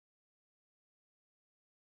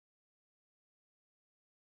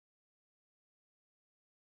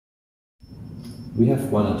We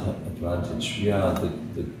have one advantage. We are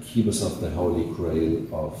the keepers of the holy grail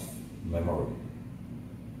of memory.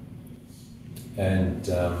 And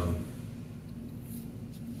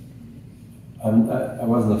I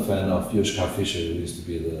wasn't a fan of Joschka Fischer, who used to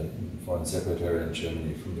be the foreign secretary in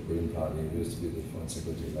Germany from the Green Party, who used to be the foreign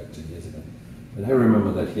secretary like 10 years ago. But I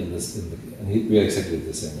remember that we are exactly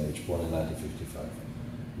the same age, born in 1955.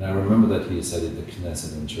 And I remember that he said in the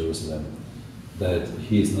Knesset in Jerusalem that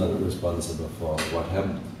he is not responsible for what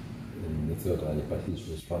happened in the Third Reich, but he's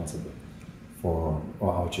responsible for,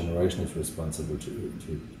 or our generation is responsible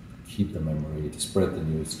to keep the memory, to spread the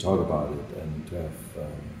news, to talk about it, and to have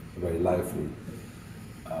a very lively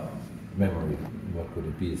memory. What could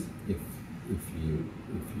it be if you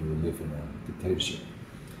live in a dictatorship?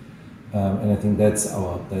 And I think that's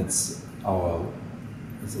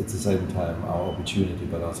at the same time our opportunity,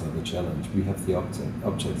 but also the challenge. We have the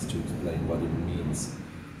objects to explain what it means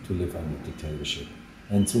to live under dictatorship.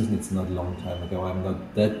 And Susan, it's not a long time ago. I'm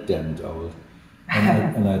not that damned old.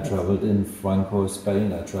 And I traveled in Franco,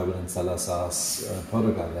 Spain. I traveled in Salazar's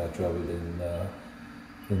Portugal. I traveled in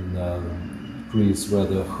Greece, where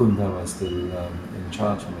the junta was still in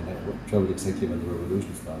charge. I mean, I traveled exactly when the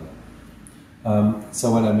revolution started.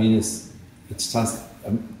 So what I mean is, it's just,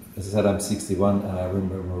 as I said, I'm 61, and I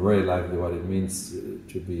remember very lively what it means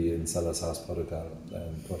to be in Salazar's Portugal.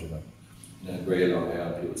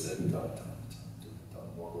 Grail, people said, don't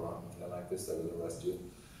walk around with hair like this, they will arrest you.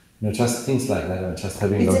 You know, just things like that, just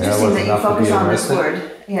having long hair was enough to be arrested.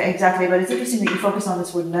 Word. Yeah, exactly. But it's interesting that you focus on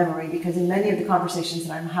this word memory, because in many of the conversations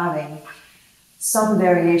that I'm having, some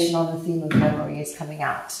variation on the theme of memory is coming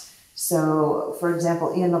out. So, for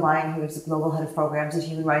example, Ian Levine, who is the global head of programs at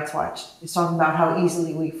Human Rights Watch, is talking about how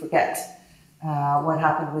easily we forget what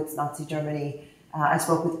happened with Nazi Germany. I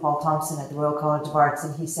spoke with Paul Thompson at the Royal College of Arts,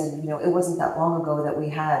 and he said, you know, it wasn't that long ago that we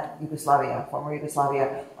had Yugoslavia, former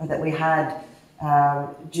Yugoslavia, or that we had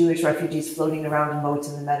Jewish refugees floating around in boats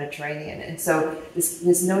in the Mediterranean. And so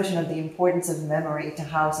this notion of the importance of memory to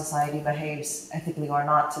how society behaves, ethically or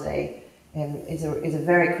not today, is a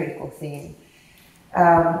very critical theme.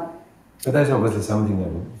 But that's obviously something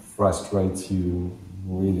that frustrates you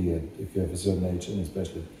really if you have a certain age, and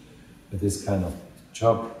especially with this kind of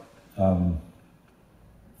job,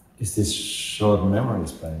 is this short memory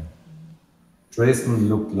span. Dresden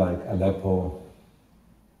looked like Aleppo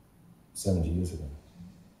 70 years ago.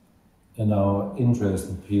 And now in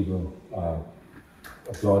Dresden, people are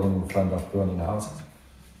applauding in front of burning houses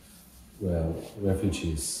where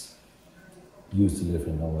refugees used to live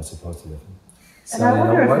in or were supposed to live in. So, and I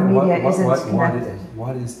wonder if the media isn't connected.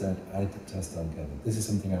 What is that? I just don't get it. This is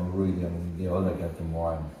something the older I get, the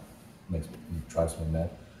more it drives me mad.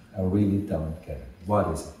 I really don't get it. What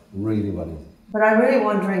is it? Really, what is it? But I'm really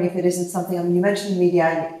wondering if it isn't something, I mean, you mentioned media,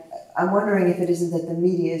 and I'm wondering if it isn't that the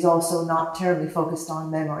media is also not terribly focused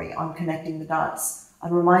on memory, on connecting the dots,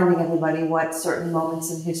 on reminding everybody what certain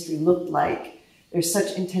moments in history looked like. There's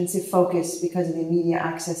such intensive focus because of the media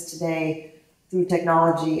access today through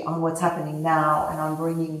technology on what's happening now and on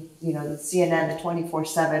bringing, you know, the CNN to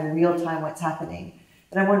 24/7, real-time what's happening.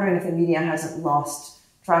 But I'm wondering if the media hasn't lost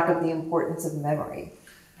track of the importance of memory.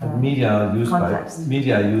 Media are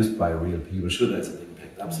used by real people. Sure, there's an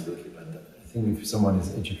impact, absolutely. But I think if someone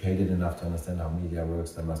is educated enough to understand how media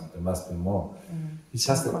works, there must be more. It's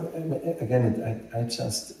just, again, I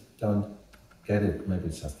just don't get it. Maybe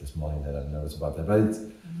it's just this morning that I noticed about that. But it's,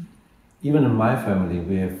 even in my family,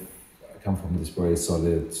 I come from this very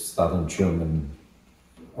solid Southern German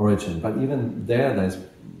origin. But even there's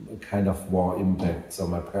a kind of war impact. So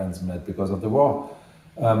my parents met because of the war.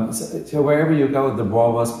 So wherever you go, the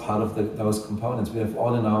war was part of those components. We have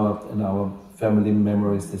all in our family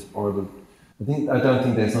memories this horrible. I don't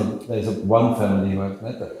think there's one family who has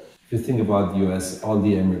met that. If you think about the US, all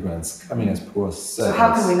the immigrants coming as poor servants. So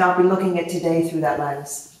how can we not be looking at today through that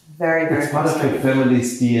lens? Very, very. It's part of your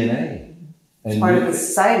family's DNA. It's part of the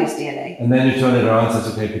society's DNA. And then you turn it around and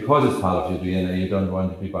say, okay, because it's part of your DNA, you don't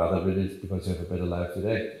want to be bothered with it because you have a better life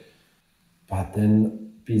today. But then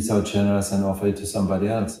be so generous and offer it to somebody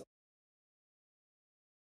else.